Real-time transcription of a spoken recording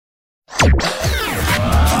Wendy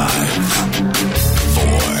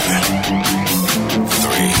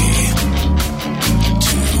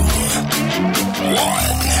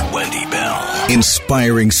Bell.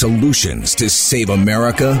 Inspiring solutions to save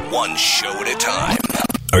America, one show at a time.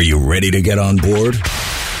 Are you ready to get on board?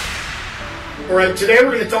 All right, today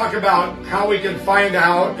we're going to talk about how we can find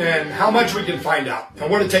out and how much we can find out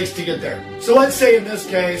and what it takes to get there. So let's say in this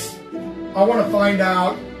case, I want to find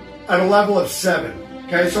out at a level of 7.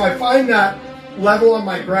 Okay, so I find that level on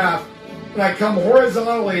my graph and I come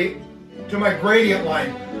horizontally to my gradient line.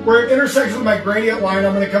 Where it intersects with my gradient line,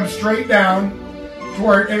 I'm going to come straight down to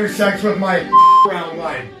where it intersects with my round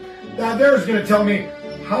line. That there is going to tell me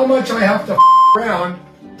how much I have to around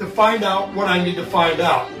to find out what I need to find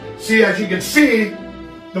out. See, as you can see,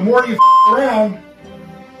 the more you around,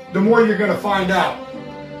 the more you're going to find out.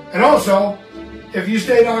 And also, if you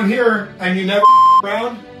stay down here and you never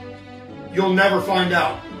around, you'll never find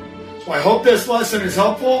out. So I hope this lesson is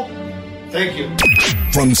helpful. Thank you.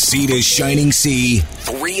 From sea to shining sea,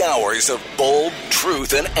 3 hours of bold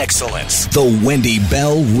truth and excellence. The Wendy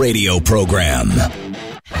Bell Radio Program.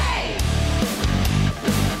 Hey!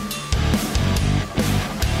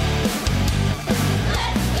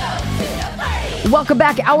 Welcome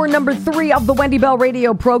back. Hour number 3 of the Wendy Bell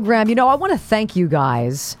Radio Program. You know, I want to thank you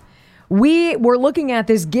guys. We were looking at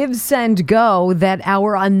this Give, Send, Go that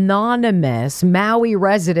our anonymous Maui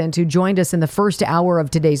resident who joined us in the first hour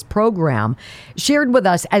of today's program shared with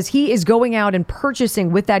us as he is going out and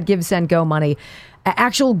purchasing with that Give, Send, Go money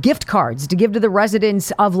actual gift cards to give to the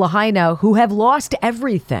residents of Lahaina who have lost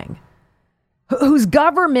everything, whose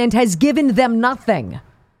government has given them nothing.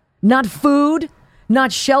 Not food,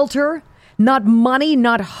 not shelter, not money,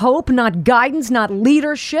 not hope, not guidance, not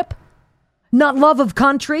leadership, not love of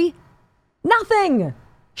country. Nothing.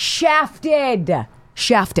 Shafted.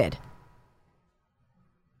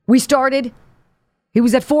 We started. He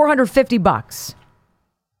was at $450.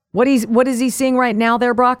 What is he seeing right now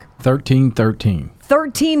there, Brock?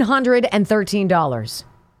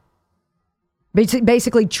 $1,313.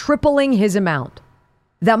 Basically tripling his amount.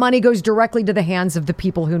 That money goes directly to the hands of the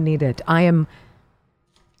people who need it. I am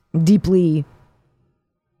deeply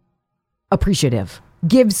appreciative.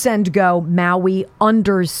 Give, Send, Go, Maui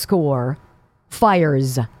 _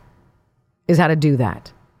 fires is how to do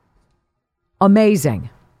that. Amazing.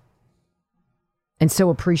 And so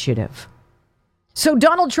appreciative. So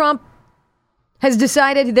Donald Trump has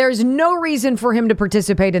decided there's no reason for him to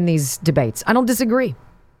participate in these debates. I don't disagree.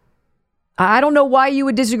 I don't know why you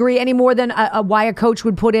would disagree any more than why a coach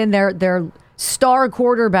would put in their star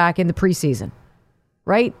quarterback in the preseason,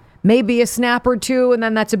 right? Maybe a snap or two, and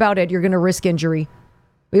then that's about it. You're going to risk injury.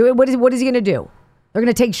 What is he going to do? They're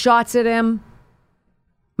going to take shots at him.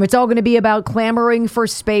 It's all going to be about clamoring for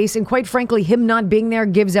space. And quite frankly, him not being there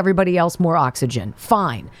gives everybody else more oxygen.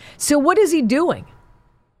 Fine. So what is he doing?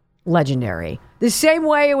 Legendary. The same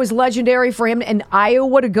way it was legendary for him in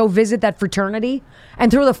Iowa to go visit that fraternity and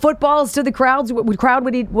throw the footballs to the crowd,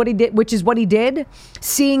 which is what he did,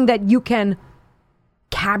 seeing that you can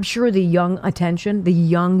capture the young attention, the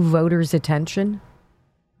young voters' attention.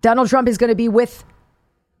 Donald Trump is going to be with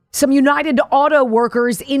some United Auto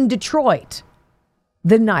Workers in Detroit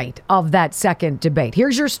the night of that second debate.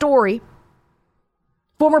 Here's your story.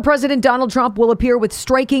 Former President Donald Trump will appear with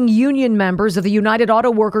striking union members of the United Auto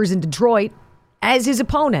Workers in Detroit as his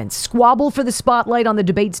opponents squabble for the spotlight on the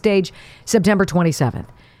debate stage September 27th.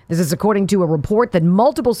 This is according to a report that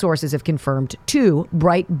multiple sources have confirmed to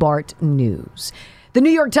Breitbart News. The New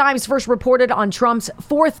York Times first reported on Trump's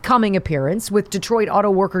forthcoming appearance with Detroit auto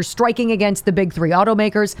workers striking against the big three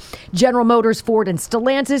automakers, General Motors, Ford, and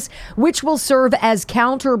Stellantis, which will serve as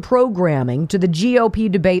counter-programming to the GOP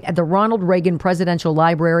debate at the Ronald Reagan Presidential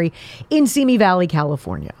Library in Simi Valley,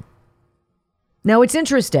 California. Now, it's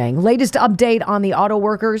interesting. Latest update on the auto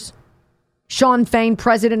workers. Sean Fain,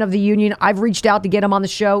 president of the union. I've reached out to get him on the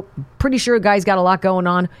show. Pretty sure the guy's got a lot going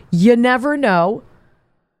on. You never know.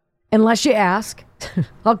 Unless you ask.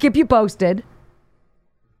 I'll keep you posted.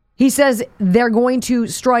 He says they're going to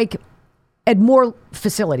strike at more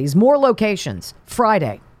facilities, more locations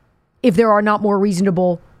Friday, if there are not more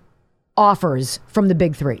reasonable offers from the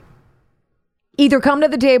big three. Either come to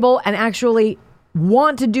the table and actually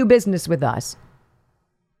want to do business with us,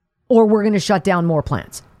 or we're going to shut down more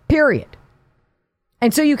plants, period.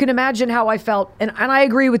 And so you can imagine how I felt. And I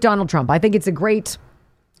agree with Donald Trump. I think it's a great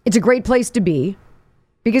place to be.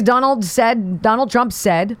 Because Donald Trump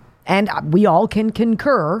said, and we all can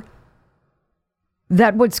concur,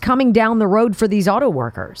 that what's coming down the road for these auto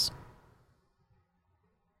workers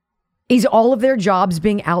is all of their jobs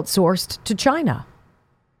being outsourced to China.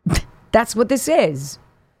 That's what this is.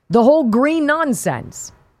 The whole green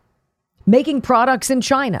nonsense. Making products in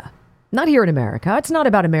China. Not here in America. It's not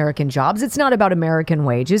about American jobs. It's not about American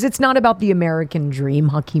wages. It's not about the American dream,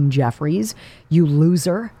 Hakeem Jeffries, you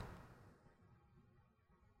loser.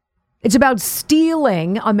 It's about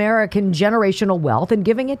stealing American generational wealth and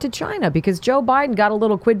giving it to China because Joe Biden got a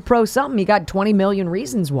little quid pro something. He got 20 million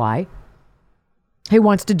reasons why he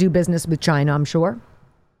wants to do business with China, I'm sure.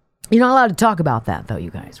 You're not allowed to talk about that, though,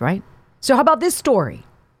 you guys, right? So how about this story?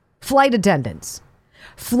 Flight attendants.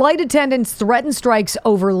 Flight attendants threaten strikes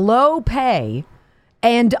over low pay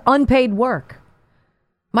and unpaid work.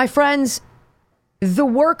 My friends, the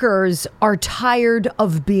workers are tired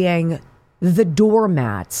of being the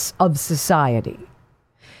doormats of society.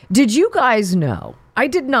 Did you guys know? I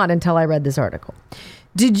did not until I read this article.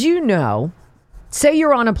 Did you know, say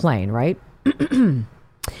you're on a plane, right?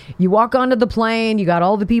 You walk onto the plane, you got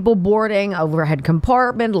all the people boarding, overhead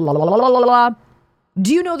compartment, la la la la la la.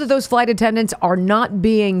 Do you know that those flight attendants are not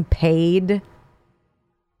being paid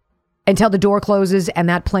until the door closes and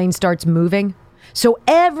that plane starts moving? So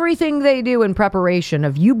everything they do in preparation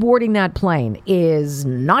of you boarding that plane is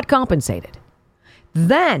not compensated.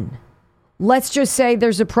 Then, let's just say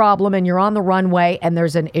there's a problem and you're on the runway and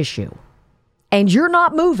there's an issue. And you're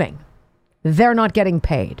not moving. They're not getting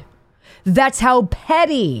paid. That's how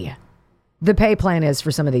petty the pay plan is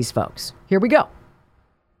for some of these folks. Here we go.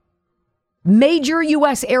 Major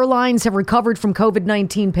U.S. airlines have recovered from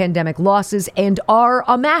COVID-19 pandemic losses and are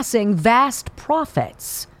amassing vast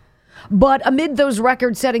profits. But amid those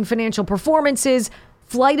record-setting financial performances,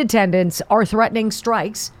 flight attendants are threatening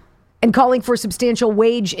strikes and calling for substantial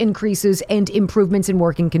wage increases and improvements in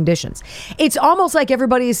working conditions. It's almost like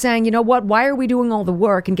everybody is saying, you know what, why are we doing all the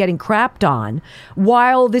work and getting crapped on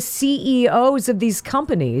while the CEOs of these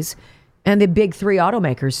companies and the big three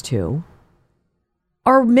automakers too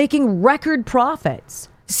are making record profits.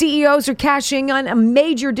 CEOs are cashing on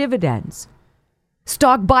major dividends.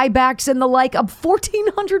 Stock buybacks and the like up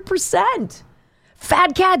 1,400%.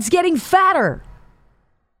 Fat cats getting fatter.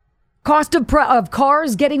 Cost of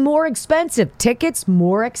cars getting more expensive. Tickets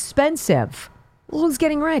more expensive. Well, who's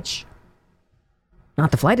getting rich? Not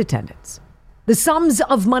the flight attendants. The sums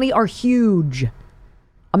of money are huge.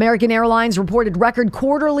 American Airlines reported record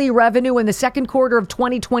quarterly revenue in the second quarter of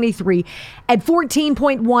 2023 at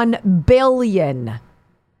 $14.1 billion.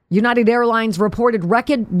 United Airlines reported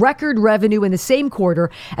record revenue in the same quarter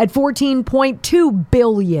at $14.2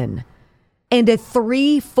 billion and a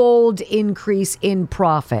threefold increase in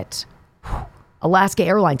profit. Alaska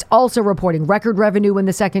Airlines also reporting record revenue in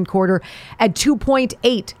the second quarter at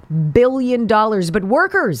 $2.8 billion. But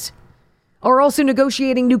workers are also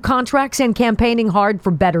negotiating new contracts and campaigning hard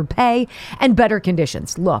for better pay and better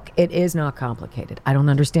conditions. Look, it is not complicated. I don't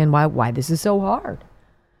understand why this is so hard.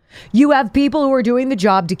 You have people who are doing the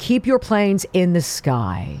job to keep your planes in the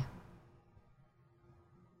sky.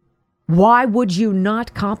 Why would you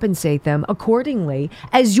not compensate them accordingly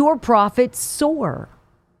as your profits soar?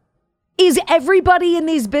 Is everybody in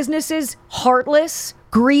these businesses heartless,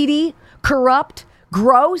 greedy, corrupt,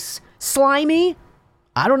 gross, slimy?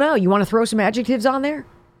 I don't know. You want to throw some adjectives on there?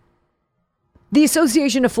 The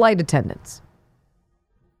Association of Flight Attendants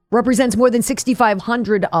represents more than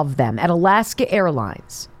 6,500 of them at Alaska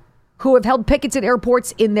Airlines who have held pickets at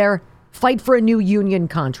airports in their fight for a new union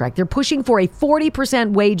contract. They're pushing for a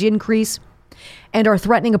 40% wage increase and are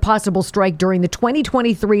threatening a possible strike during the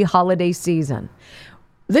 2023 holiday season.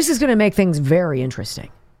 This is going to make things very interesting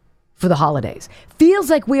for the holidays. Feels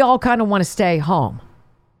like we all kind of want to stay home.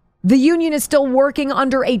 The union is still working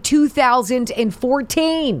under a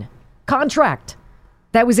 2014 contract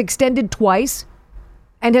that was extended twice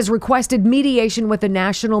and has requested mediation with the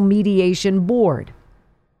National Mediation Board.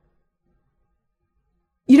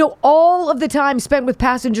 You know, all of the time spent with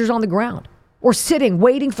passengers on the ground or sitting,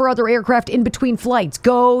 waiting for other aircraft in between flights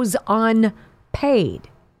goes unpaid.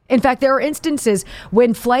 In fact, there are instances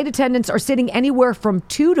when flight attendants are sitting anywhere from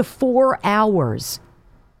 2 to 4 hours,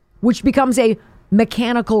 which becomes a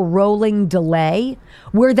mechanical rolling delay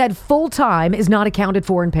where that full time is not accounted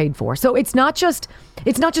for and paid for. So it's not just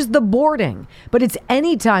the boarding, but it's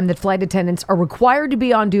any time that flight attendants are required to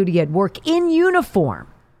be on duty at work in uniform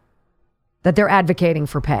that they're advocating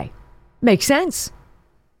for pay. Makes sense.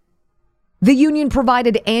 The union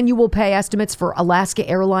provided annual pay estimates for Alaska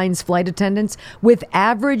Airlines flight attendants with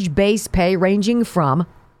average base pay ranging from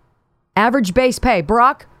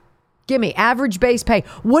Barack, give me average base pay.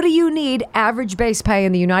 What do you need average base pay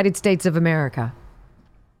in the United States of America?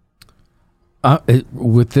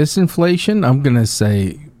 With this inflation, I'm going to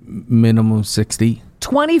say minimum 60.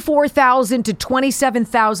 $24,000 to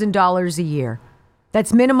 $27,000 a year.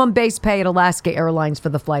 That's minimum base pay at Alaska Airlines for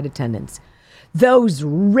the flight attendants. Those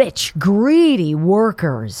rich, greedy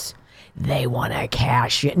workers, they want to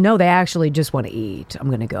cash it. No, they actually just want to eat. I'm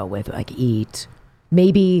going to go with eat.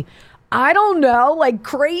 Maybe, I don't know,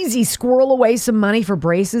 crazy squirrel away some money for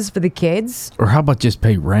braces for the kids. Or how about just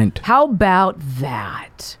pay rent? How about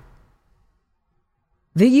that?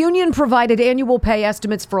 The union provided annual pay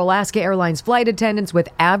estimates for Alaska Airlines flight attendants with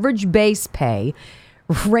average base pay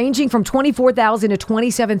ranging from $24,000 to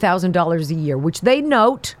 $27,000 a year, which they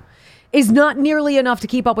note is not nearly enough to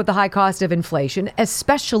keep up with the high cost of inflation,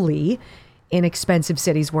 especially in expensive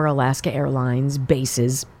cities where Alaska Airlines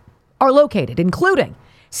bases are located, including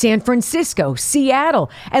San Francisco,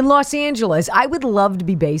 Seattle, and Los Angeles. I would love to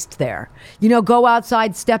be based there. Go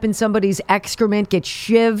outside, step in somebody's excrement, get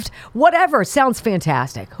shivved, whatever. Sounds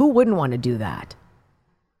fantastic. Who wouldn't want to do that?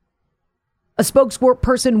 A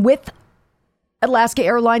spokesperson with Alaska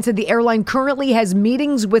Airlines said the airline currently has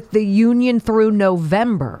meetings with the union through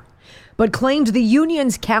November, but claimed the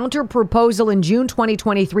union's counter proposal in June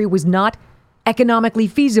 2023 was not economically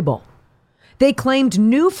feasible. They claimed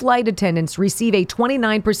new flight attendants receive a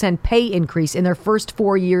 29% pay increase in their first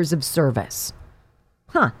 4 years of service.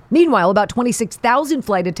 Meanwhile, about 26,000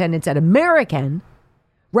 flight attendants at American,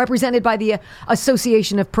 represented by the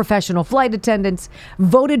Association of Professional Flight Attendants,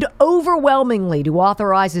 voted overwhelmingly to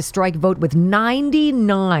authorize a strike vote with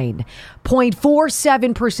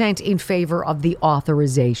 99.47% in favor of the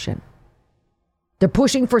authorization. They're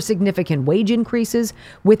pushing for significant wage increases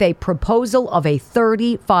with a proposal of a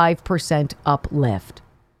 35% uplift.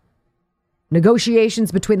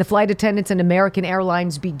 Negotiations between the flight attendants and American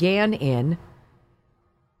Airlines began in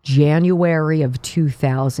January of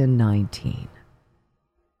 2019.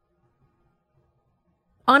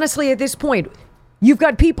 Honestly, at this point, you've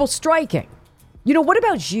got people striking. What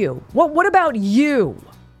about you? What about you?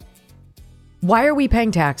 Why are we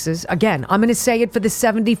paying taxes? Again, I'm going to say it for the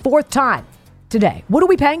 74th time today. What are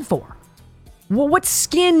we paying for? What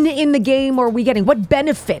skin in the game are we getting? What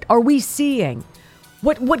benefit are we seeing?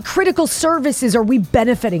 What critical services are we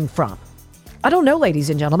benefiting from? I don't know, ladies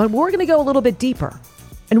and gentlemen. We're going to go a little bit deeper.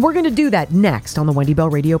 And we're going to do that next on the Wendy Bell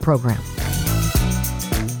Radio program.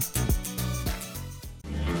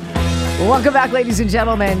 Welcome back, ladies and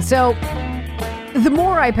gentlemen. So, the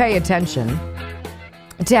more I pay attention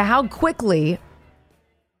to how quickly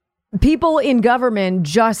people in government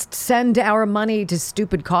just send our money to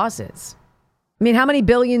stupid causes. I mean, how many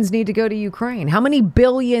billions need to go to Ukraine? How many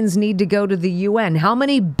billions need to go to the UN? How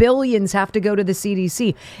many billions have to go to the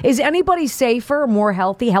CDC? Is anybody safer, more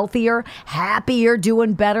healthy, healthier, happier,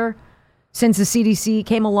 doing better since the CDC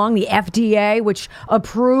came along? The FDA, which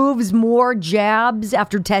approves more jabs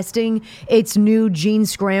after testing its new gene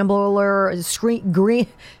scrambler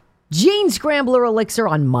elixir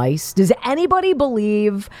on mice. Does anybody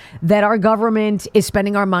believe that our government is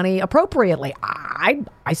spending our money appropriately? I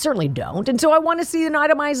certainly don't. And so I want to see an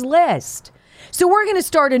itemized list. So we're going to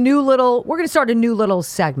start a new little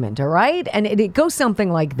segment, all right? And it goes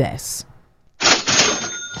something like this.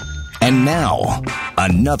 And now,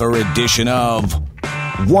 another edition of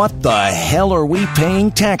What the Hell Are We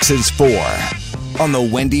Paying Taxes For? On the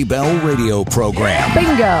Wendy Bell Radio program.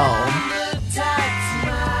 Bingo.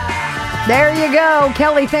 There you go.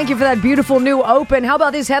 Kelly, thank you for that beautiful new open. How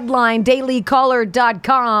about this headline?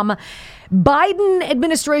 dailycaller.com. Biden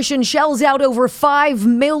administration shells out over $5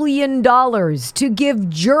 million to give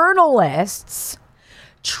journalists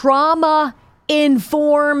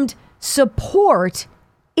trauma-informed support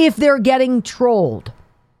if they're getting trolled.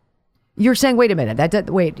 You're saying, wait a minute,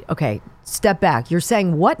 okay, step back. You're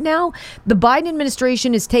saying what now? The Biden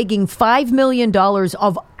administration is taking $5 million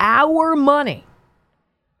of our money,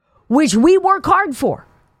 which we work hard for,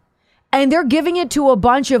 and they're giving it to a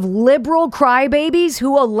bunch of liberal crybabies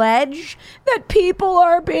who allege that people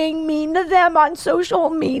are being mean to them on social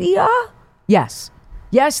media? Yes,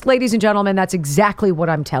 ladies and gentlemen, that's exactly what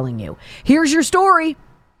I'm telling you. Here's your story.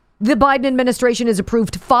 The Biden administration has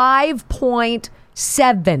approved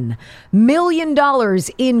 $5.7 million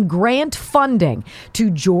in grant funding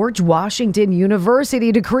to George Washington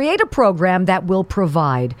University to create a program that will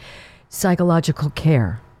provide psychological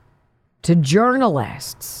care to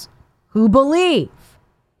journalists who believe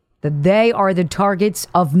that they are the targets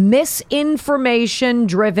of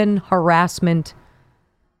misinformation-driven harassment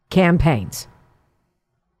campaigns.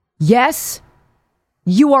 Yes,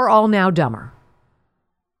 you are all now dumber.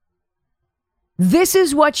 This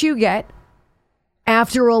is what you get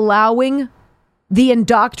after allowing the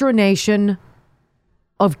indoctrination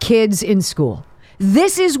of kids in school.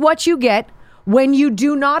 This is what you get when you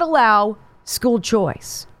do not allow school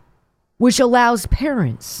choice, which allows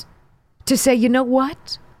parents to say, you know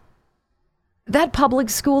what? That public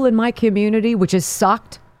school in my community, which has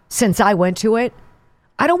sucked since I went to it,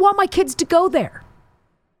 I don't want my kids to go there.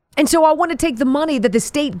 And so I want to take the money that the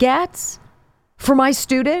state gets for my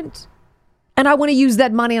student, and I want to use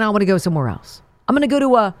that money and I want to go somewhere else. I'm going to go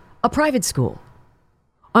to a private school.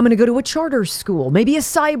 I'm going to go to a charter school, maybe a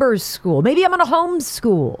cyber school. Maybe I'm in a home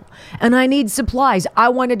school and I need supplies. I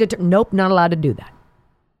wanted to, nope, not allowed to do that.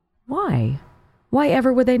 Why? Why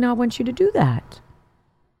ever would they not want you to do that?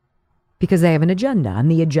 Because they have an agenda,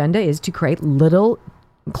 and the agenda is to create little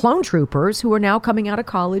clone troopers who are now coming out of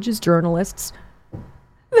college as journalists.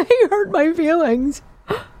 They hurt my feelings.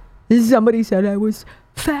 Somebody said I was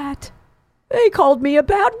fat. They called me a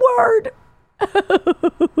bad word.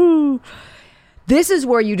 This is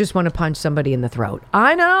where you just want to punch somebody in the throat.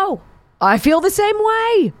 I know. I feel the same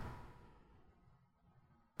way.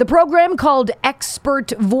 The program, called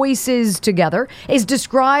Expert Voices Together, is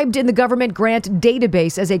described in the government grant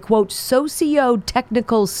database as a, quote,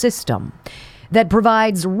 socio-technical system that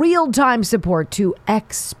provides real-time support to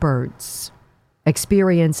experts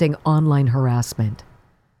experiencing online harassment.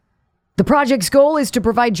 The project's goal is to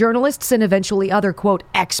provide journalists and eventually other, quote,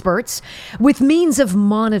 experts with means of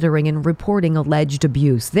monitoring and reporting alleged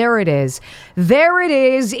abuse. There it is. There it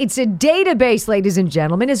is. It's a database, ladies and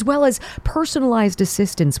gentlemen, as well as personalized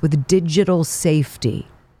assistance with digital safety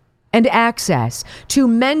and access to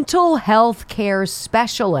mental health care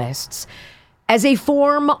specialists as a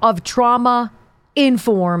form of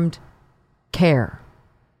trauma-informed care.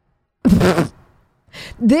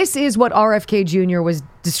 This is what RFK Jr. was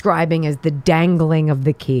describing as the dangling of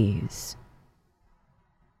the keys.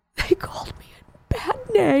 They called me a bad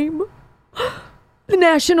name. The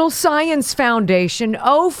National Science Foundation,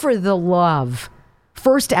 oh, for the love,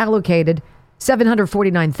 first allocated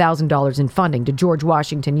 $749,000 in funding to George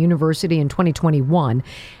Washington University in 2021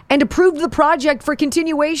 and approved the project for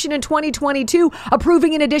continuation in 2022,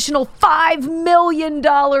 approving an additional $5 million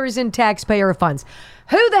in taxpayer funds.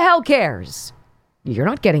 Who the hell cares? You're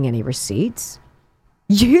not getting any receipts.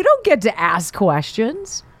 You don't get to ask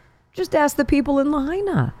questions. Just ask the people in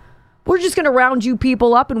Lahaina. We're just going to round you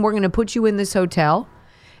people up and we're going to put you in this hotel.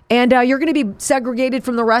 And you're going to be segregated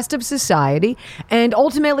from the rest of society. And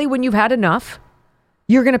ultimately, when you've had enough,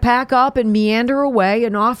 you're going to pack up and meander away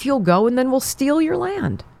and off you'll go, and then we'll steal your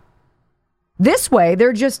land. This way,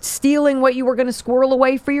 they're just stealing what you were going to squirrel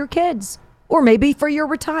away for your kids or maybe for your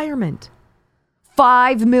retirement.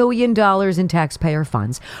 $5 million in taxpayer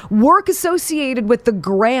funds. Work associated with the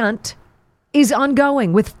grant is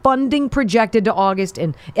ongoing, with funding projected to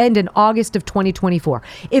end in August of 2024.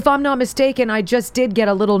 If I'm not mistaken, I just did get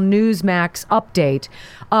a little Newsmax update.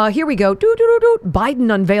 Here we go.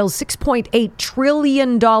 Biden unveils $6.8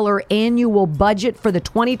 trillion annual budget for the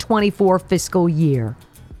 2024 fiscal year.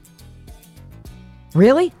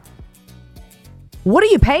 Really? What are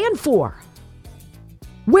you paying for?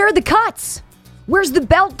 Where are the cuts? Where's the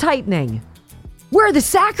belt tightening? Where are the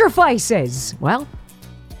sacrifices? Well,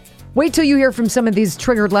 wait till you hear from some of these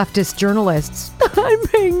triggered leftist journalists. I'm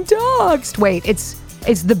being doxxed. Wait,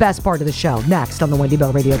 it's the best part of the show. Next on the Wendy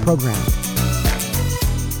Bell Radio program.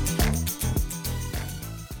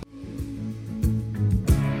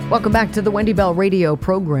 Welcome back to the Wendy Bell Radio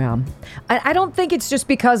program. I don't think it's just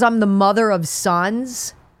because I'm the mother of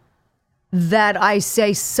sons that I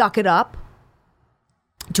say suck it up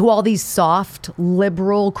to all these soft,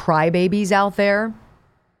 liberal crybabies out there.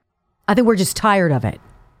 I think we're just tired of it.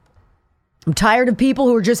 I'm tired of people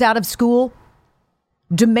who are just out of school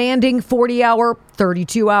demanding 40-hour,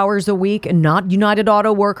 32 hours a week, and not United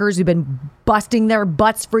Auto Workers who've been busting their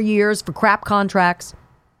butts for years for crap contracts.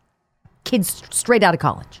 Kids straight out of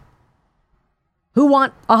college who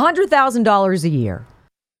want $100,000 a year.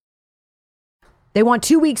 They want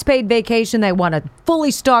 2 weeks paid vacation. They want a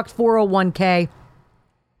fully stocked 401k.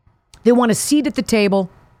 They want a seat at the table.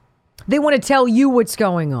 They want to tell you what's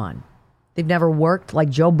going on. They've never worked, like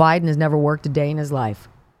Joe Biden has never worked a day in his life.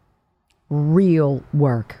 Real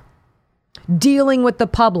work. Dealing with the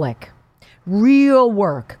public. Real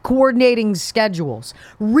work. Coordinating schedules.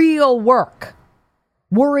 Real work.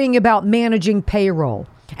 Worrying about managing payroll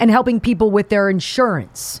and helping people with their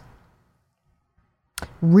insurance.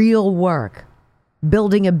 Real work.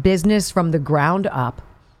 Building a business from the ground up.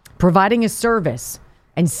 Providing a service.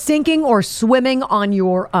 And sinking or swimming on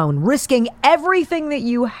your own, risking everything that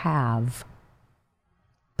you have,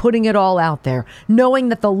 putting it all out there, knowing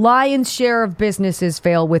that the lion's share of businesses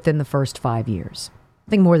fail within the first 5 years. I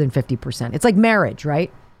think more than 50%. It's like marriage,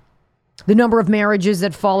 right? The number of marriages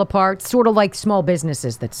that fall apart, sort of like small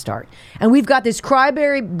businesses that start. And we've got this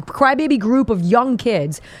crybaby group of young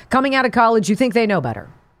kids coming out of college who think they know better.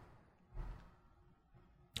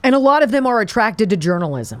 And a lot of them are attracted to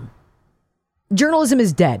journalism. Journalism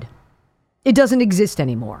is dead. It doesn't exist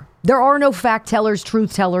anymore. There are no fact tellers,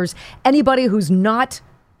 truth tellers. Anybody who's not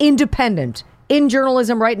independent in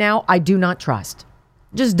journalism right now, I do not trust.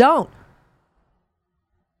 Just don't.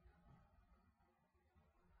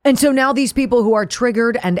 And so now these people who are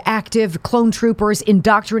triggered and active clone troopers,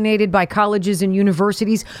 indoctrinated by colleges and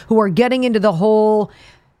universities, who are getting into the whole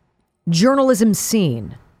journalism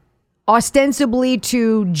scene, ostensibly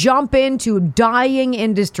to jump into dying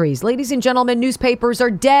industries. Ladies and gentlemen, newspapers are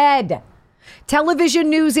dead. Television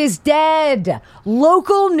news is dead.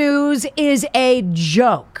 Local news is a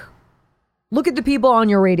joke. Look at the people on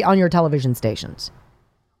your radio, on your television stations.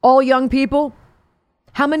 All young people.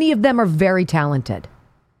 How many of them are very talented?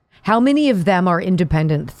 How many of them are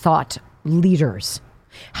independent thought leaders?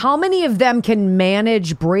 How many of them can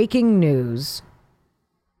manage breaking news?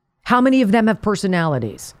 How many of them have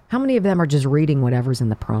personalities? How many of them are just reading whatever's in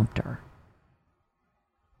the prompter?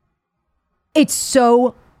 It's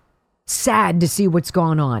so sad to see what's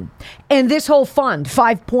going on. And this whole fund,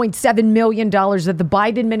 $5.7 million that the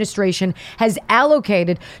Biden administration has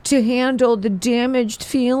allocated to handle the damaged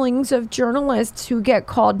feelings of journalists who get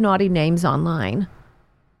called naughty names online.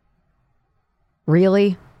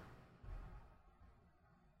 Really?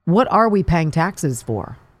 What are we paying taxes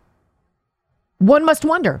for? One must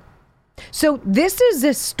wonder. So this is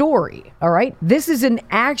a story, all right? This is an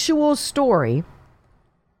actual story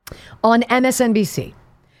on MSNBC.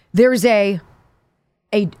 There's a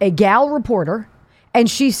gal reporter, and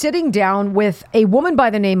she's sitting down with a woman by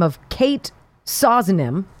the name of Kate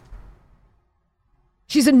Sozanim.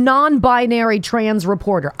 She's a non-binary trans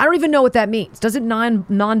reporter. I don't even know what that means. Doesn't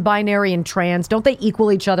non-binary and trans, don't they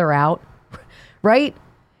equal each other out? Right?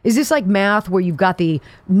 Is this like math where you've got the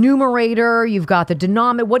numerator, you've got the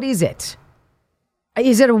denominator? What is it?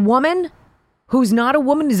 Is it a woman who's not a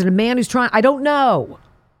woman? Is it a man who's trying? I don't know.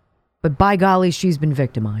 But by golly, she's been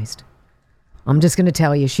victimized. I'm just going to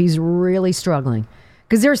tell you, she's really struggling.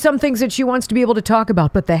 Because there are some things that she wants to be able to talk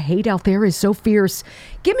about, but the hate out there is so fierce.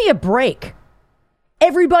 Give me a break.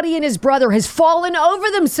 Everybody and his brother has fallen over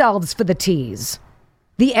themselves for the T's.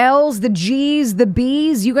 The L's, the G's, the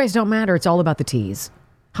B's. You guys don't matter. It's all about the T's.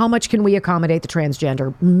 How much can we accommodate the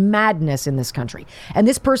transgender madness in this country? And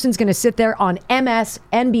this person's going to sit there on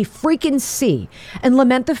MSNBC freaking C and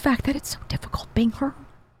lament the fact that it's so difficult being her.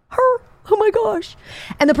 Oh my gosh.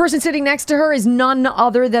 And the person sitting next to her is none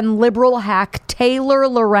other than liberal hack Taylor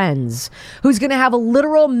Lorenz, who's going to have a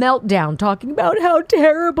literal meltdown talking about how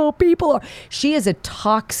terrible people are. She is a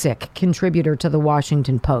toxic contributor to the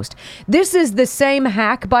Washington Post. This is the same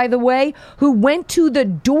hack, by the way, who went to the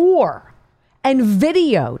door and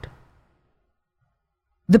videoed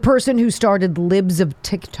the person who started Libs of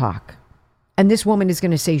TikTok. And this woman is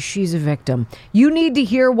going to say she's a victim. You need to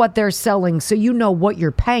hear what they're selling so you know what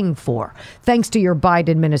you're paying for, thanks to your Biden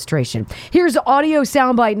administration. Here's audio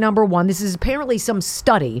soundbite number one. This is apparently some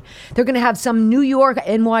study. They're going to have some New York,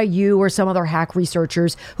 NYU, or some other hack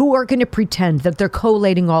researchers who are going to pretend that they're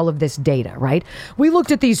collating all of this data, right? We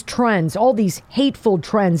looked at these trends, all these hateful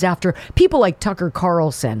trends after people like Tucker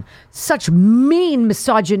Carlson, such mean,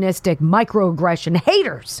 misogynistic, microaggression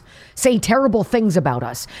haters, say terrible things about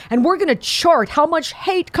us. And we're going to chart how much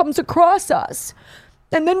hate comes across us.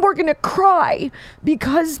 And then we're going to cry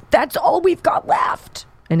because that's all we've got left.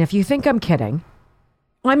 And if you think I'm kidding,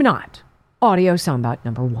 I'm not. Audio soundbite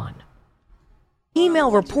number one.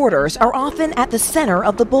 Female reporters are often at the center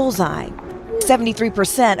of the bullseye.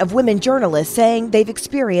 73% of women journalists saying they've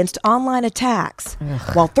experienced online attacks,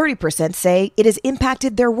 while 30% say it has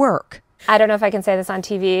impacted their work. I don't know if I can say this on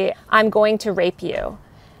TV. I'm going to rape you.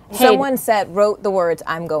 Someone wrote the words,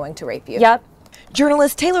 "I'm going to rape you." Yep.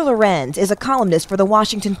 Journalist Taylor Lorenz is a columnist for the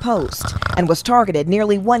Washington Post and was targeted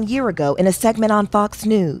nearly 1 year ago in a segment on Fox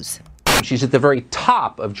News. She's at the very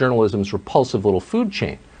top of journalism's repulsive little food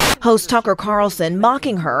chain. Host Tucker Carlson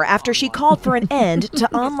mocking her after she called for an end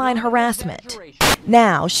to online harassment.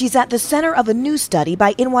 Now she's at the center of a new study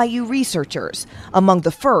by NYU researchers, among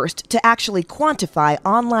the first to actually quantify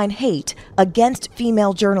online hate against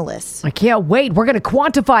female journalists. I can't wait. We're going to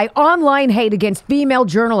quantify online hate against female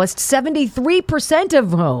journalists, 73%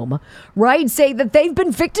 of whom, right, say that they've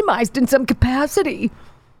been victimized in some capacity.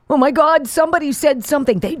 Oh my God, somebody said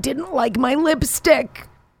something. They didn't like my lipstick.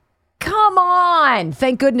 Come on.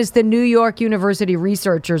 Thank goodness the New York University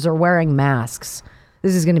researchers are wearing masks.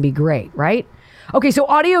 This is going to be great, right? Okay, so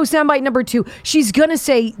audio soundbite number two. She's going to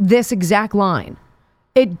say this exact line.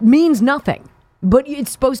 It means nothing, but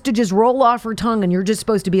it's supposed to just roll off her tongue and you're just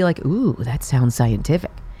supposed to be like, ooh, that sounds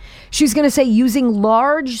scientific. She's going to say using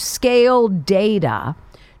large-scale data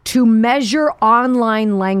to measure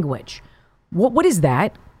online language. What is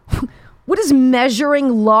that? What is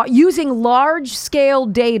using large-scale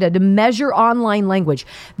data to measure online language?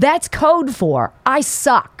 That's code for I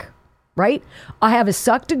suck, right? I have a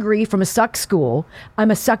suck degree from a suck school.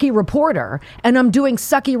 I'm a sucky reporter, and I'm doing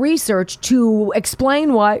sucky research to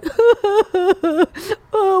explain why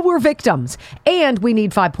we're victims. And we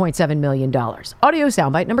need $5.7 million. Audio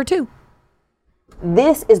soundbite number 2.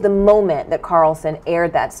 This is the moment that Carlson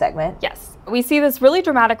aired that segment. Yes. We see this really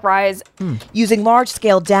dramatic rise. Using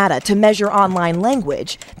large-scale data to measure online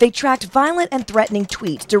language, they tracked violent and threatening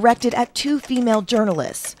tweets directed at 2 female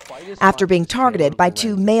journalists after being targeted by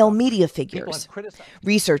 2 male media figures.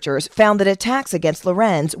 Researchers found that attacks against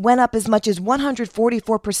Lorenz went up as much as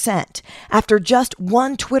 144% after just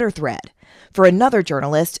one Twitter thread. For another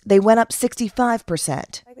journalist, they went up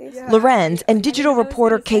 65%. Lorenz and digital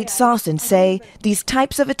reporter Kate Sawson say these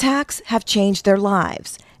types of attacks have changed their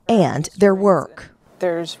lives and their work.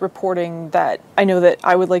 There's reporting that I know that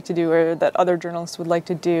I would like to do or that other journalists would like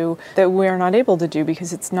to do that we're not able to do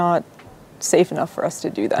because it's not safe enough for us to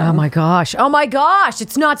do that. Oh my gosh,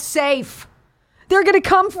 it's not safe. They're going to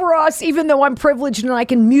come for us even though I'm privileged and I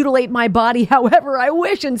can mutilate my body however I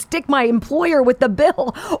wish and stick my employer with the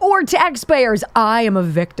bill or taxpayers. I am a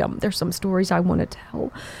victim. There's some stories I want to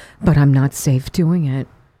tell, but I'm not safe doing it.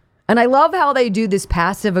 And I love how they do this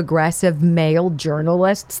passive-aggressive male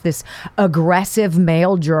journalists, this aggressive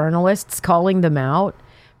male journalists calling them out,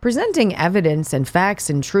 presenting evidence and facts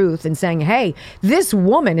and truth and saying, hey, this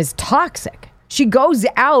woman is toxic. She goes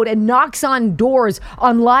out and knocks on doors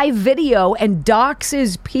on live video and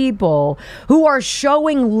doxes people who are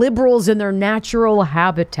showing liberals in their natural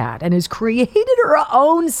habitat and has created her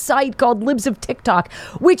own site called Libs of TikTok,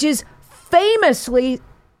 which is famously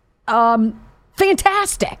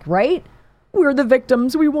fantastic, right? We're the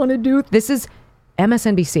victims. We want to do. This is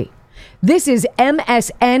MSNBC. This is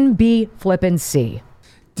MSNB flippin' C.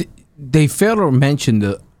 They fail to mention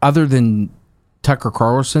the other than Tucker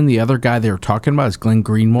Carlson, the other guy they were talking about is Glenn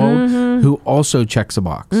Greenwald, who also checks a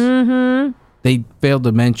box. Mm-hmm. They failed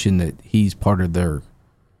to mention that he's part of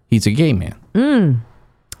he's a gay man.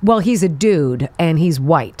 Well, he's a dude and he's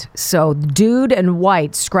white. So dude and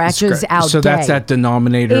white scratches out so gay. That's that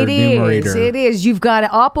denominator, numerator. It is. You've got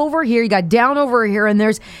up over here, you got down over here, and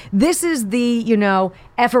this is the,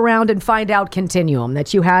 F around and find out continuum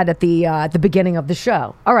that you had at the beginning of the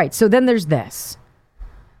show. All right, so then there's this.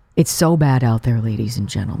 It's so bad out there, ladies and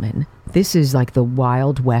gentlemen. This is like the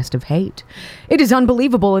Wild West of hate. It is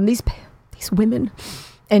unbelievable. And these women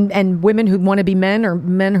and women who want to be men or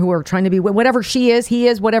men who are trying to be whatever she is, he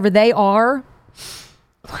is, whatever they are,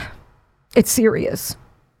 it's serious.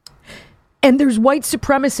 And there's white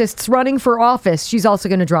supremacists running for office. She's also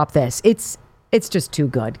going to drop this. It's just too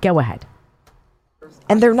good. Go ahead.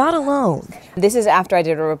 And they're not alone. This is after I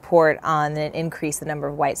did a report on an increase in the number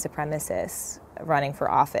of white supremacists running for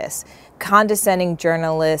office. Condescending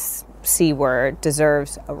journalist, C word,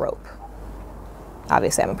 deserves a rope.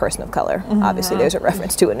 Obviously, I'm a person of color. Mm-hmm. Obviously, there's a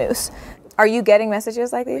reference to a noose. Are you getting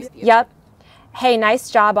messages like these? Yep. Hey, nice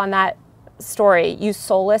job on that story, you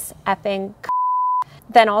soulless effing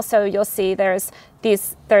Then also you'll see there's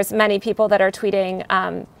many people that are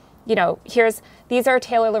tweeting, these are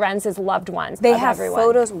Taylor Lorenz's loved ones. They have everyone.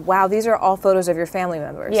 Photos. Wow, these are all photos of your family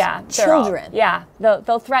members. Yeah. Children.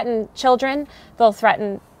 They'll threaten children. They'll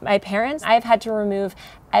threaten my parents. I've had to remove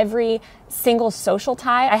every single social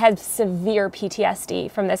tie. I had severe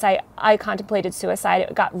PTSD from this. I contemplated suicide.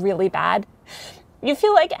 It got really bad. You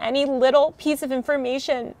feel like any little piece of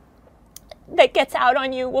information that gets out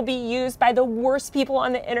on you will be used by the worst people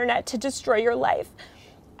on the internet to destroy your life.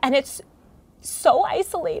 And it's so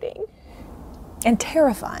isolating. And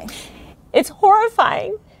terrifying. It's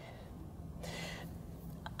horrifying.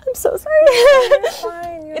 I'm so sorry. You're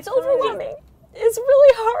fine. It's overwhelming. It's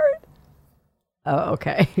really hard. Oh,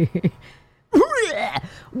 okay.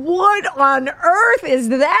 What on earth is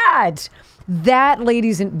that? That,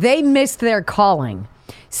 ladies and they missed their calling.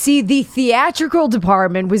 See, the theatrical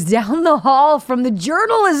department was down the hall from the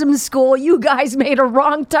journalism school. You guys made a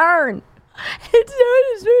wrong turn.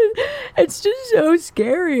 It's just so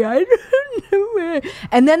scary. I don't know.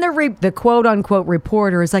 And then the quote unquote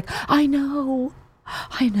reporter is like, I know.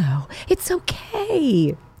 It's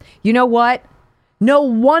okay. You know what? No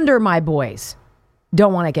wonder my boys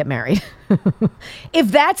don't want to get married. If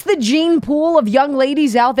that's the gene pool of young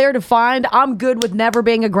ladies out there to find, I'm good with never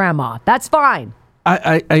being a grandma. That's fine.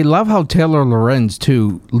 I love how Taylor Lorenz,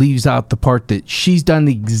 too, leaves out the part that she's done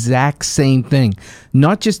the exact same thing.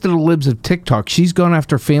 Not just to the libs of TikTok. She's gone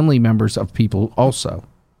after family members of people also.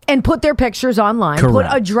 and put their pictures online, Correct. put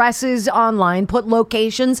addresses online, put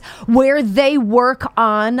locations where they work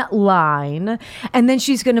online, and then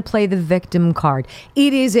she's going to play the victim card.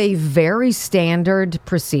 It is a very standard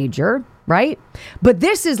procedure, right? But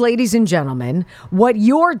this is, ladies and gentlemen, what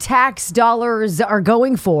your tax dollars are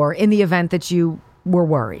going for in the event that you were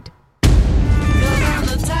worried.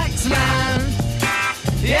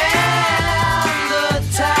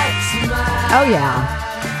 Oh, yeah.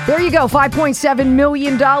 There you go. $5.7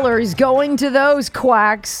 million going to those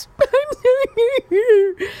quacks.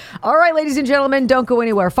 All right, ladies and gentlemen, don't go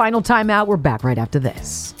anywhere. Final timeout. We're back right after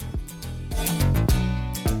this.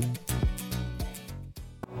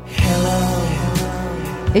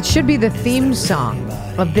 It should be the theme song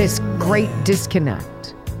of this great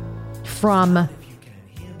disconnect from,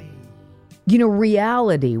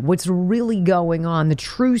 reality, what's really going on, the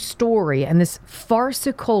true story, and this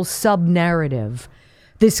farcical sub-narrative,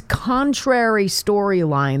 this contrary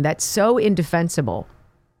storyline that's so indefensible.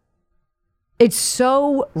 It's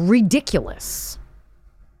so ridiculous.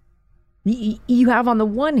 You have, on the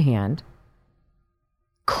one hand,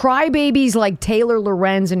 crybabies like Taylor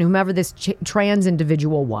Lorenz and whomever this trans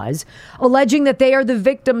individual was, alleging that they are the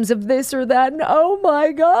victims of this or that, and oh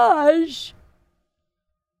my gosh.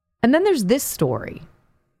 And then there's this story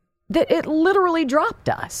that it literally dropped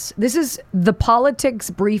us. This is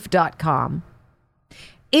thepoliticsbrief.com.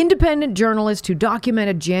 Independent journalist who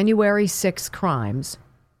documented January 6 crimes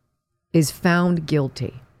is found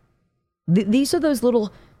guilty. These are those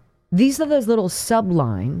little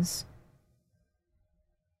sublines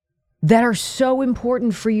that are so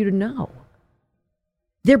important for you to know.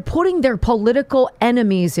 They're putting their political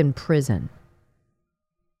enemies in prison.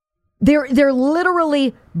 They're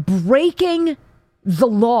literally breaking the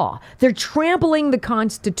law. They're trampling the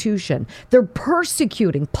Constitution. They're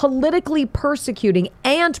politically persecuting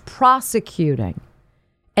and prosecuting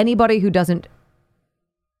anybody who doesn't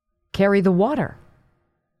carry the water.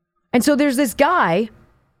 And so there's this guy,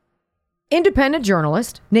 independent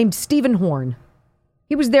journalist named Stephen Horn.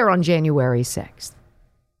 He was there on January 6th.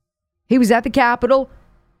 He was at the Capitol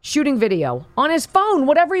shooting video on his phone,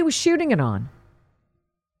 whatever he was shooting it on.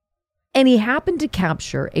 And he happened to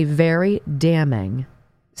capture a very damning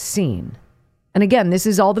scene. And again, this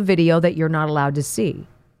is all the video that you're not allowed to see.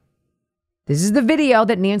 This is the video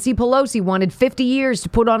that Nancy Pelosi wanted 50 years to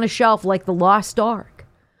put on a shelf like the Lost Ark.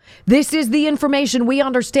 This is the information. We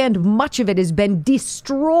understand much of it has been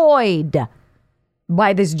destroyed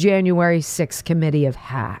by this January 6th committee of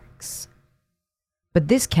hacks. But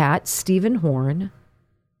this cat, Stephen Horn,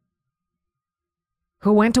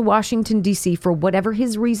 who went to Washington, D.C. for whatever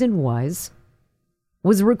his reason was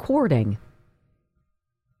recording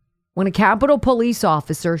when a Capitol police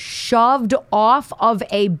officer shoved off of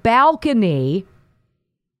a balcony,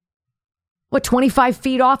 25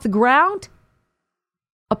 feet off the ground?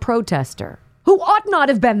 A protester who ought not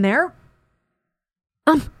have been there.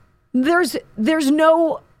 There's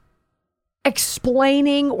no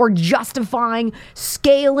explaining or justifying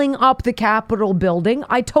scaling up the Capitol building.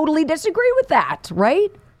 I totally disagree with that, right?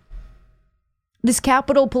 This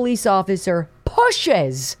Capitol police officer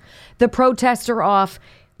pushes the protester off,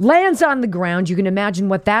 lands on the ground. You can imagine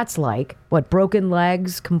what that's like. Broken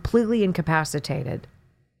legs, completely incapacitated.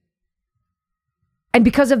 And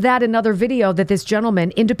because of that, another video that this gentleman,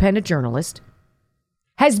 independent journalist,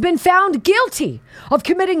 has been found guilty of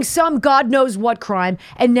committing some God knows what crime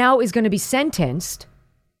and now is going to be sentenced,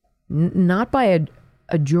 not by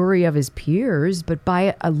a jury of his peers, but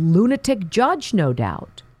by a lunatic judge, no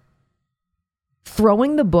doubt,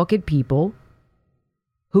 throwing the book at people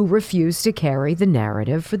who refuse to carry the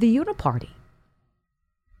narrative for the uniparty.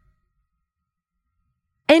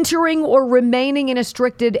 Entering or remaining in a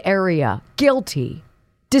restricted area, guilty.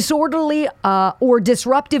 Disorderly or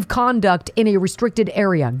disruptive conduct in a restricted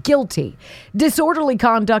area, guilty. Disorderly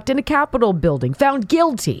conduct in a Capitol building, found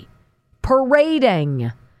guilty.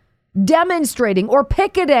 Parading, demonstrating, or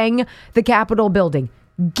picketing the Capitol building,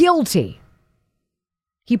 guilty.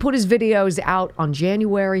 He put his videos out on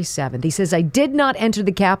January 7th. He says, I did not enter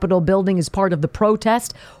the Capitol building as part of the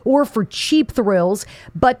protest or for cheap thrills,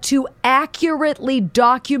 but to accurately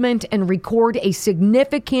document and record a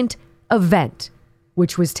significant event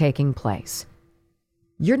which was taking place.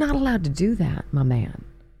 You're not allowed to do that, my man.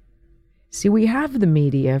 See, we have the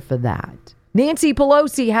media for that. Nancy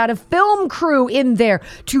Pelosi had a film crew in there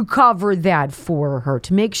to cover that for her,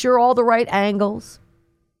 to make sure all the right angles,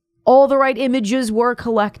 all the right images were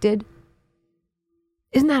collected.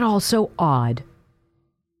 Isn't that all so odd?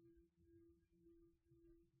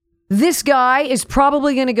 This guy is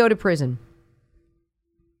probably going to go to prison.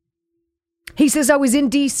 He says, I was in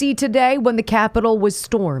D.C. today when the Capitol was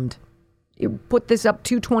stormed. You put this up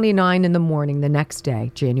 2:29 in the morning the next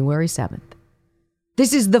day, January 7th.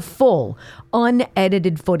 This is the full,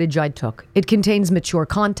 unedited footage I took. It contains mature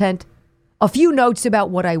content, a few notes about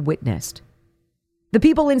what I witnessed. The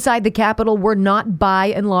people inside the Capitol were not, by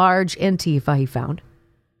and large, Antifa, he found.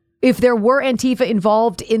 If there were Antifa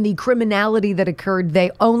involved in the criminality that occurred, they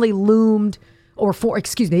only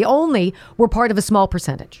they only were part of a small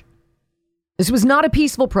percentage. This was not a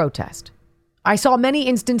peaceful protest. I saw many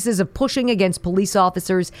instances of pushing against police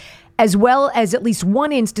officers, as well as at least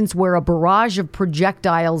one instance where a barrage of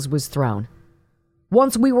projectiles was thrown.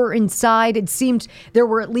 Once we were inside, it seemed there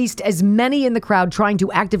were at least as many in the crowd trying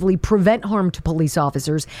to actively prevent harm to police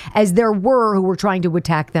officers as there were who were trying to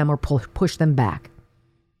attack them or push them back.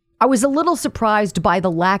 I was a little surprised by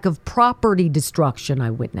the lack of property destruction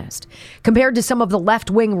I witnessed. Compared to some of the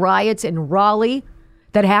left-wing riots in Raleigh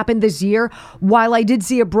that happened this year, while I did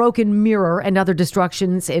see a broken mirror and other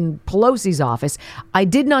destructions in Pelosi's office, I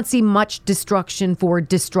did not see much destruction for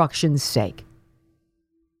destruction's sake.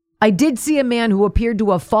 I did see a man who appeared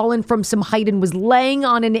to have fallen from some height and was laying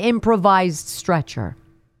on an improvised stretcher.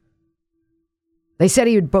 They said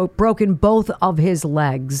he had broken both of his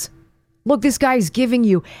legs. Look, this guy's giving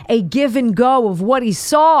you a give and go of what he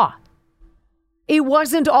saw. It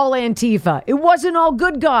wasn't all Antifa. It wasn't all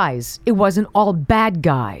good guys. It wasn't all bad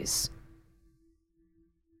guys.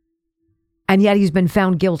 And yet he's been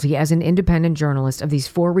found guilty as an independent journalist of these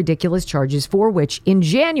 4 ridiculous charges for which, in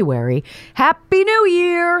January, Happy New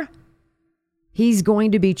Year, he's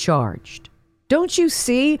going to be charged. Don't you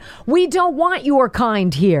see? We don't want your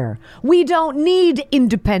kind here. We don't need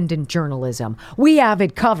independent journalism. We have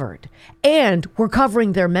it covered. And we're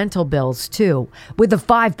covering their mental bills, too, with a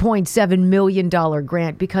 $5.7 million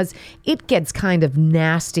grant, because it gets kind of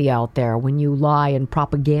nasty out there when you lie and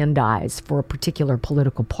propagandize for a particular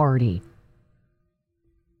political party.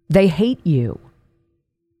 They hate you.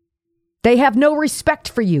 They have no respect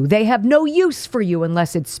for you. They have no use for you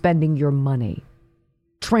unless it's spending your money,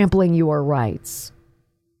 trampling your rights,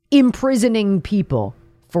 imprisoning people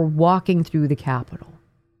for walking through the Capitol,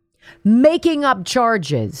 making up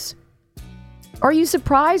charges. Are you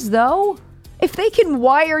surprised, though? If they can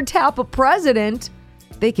wiretap a president,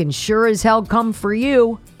 they can sure as hell come for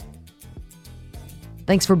you.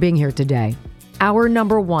 Thanks for being here today. Hour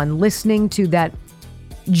number 1, listening to that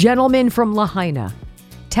gentleman from Lahaina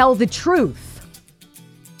tell the truth.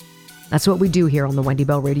 That's what we do here on the Wendy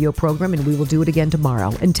Bell radio program, and we will do it again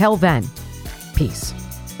tomorrow. Until then, peace.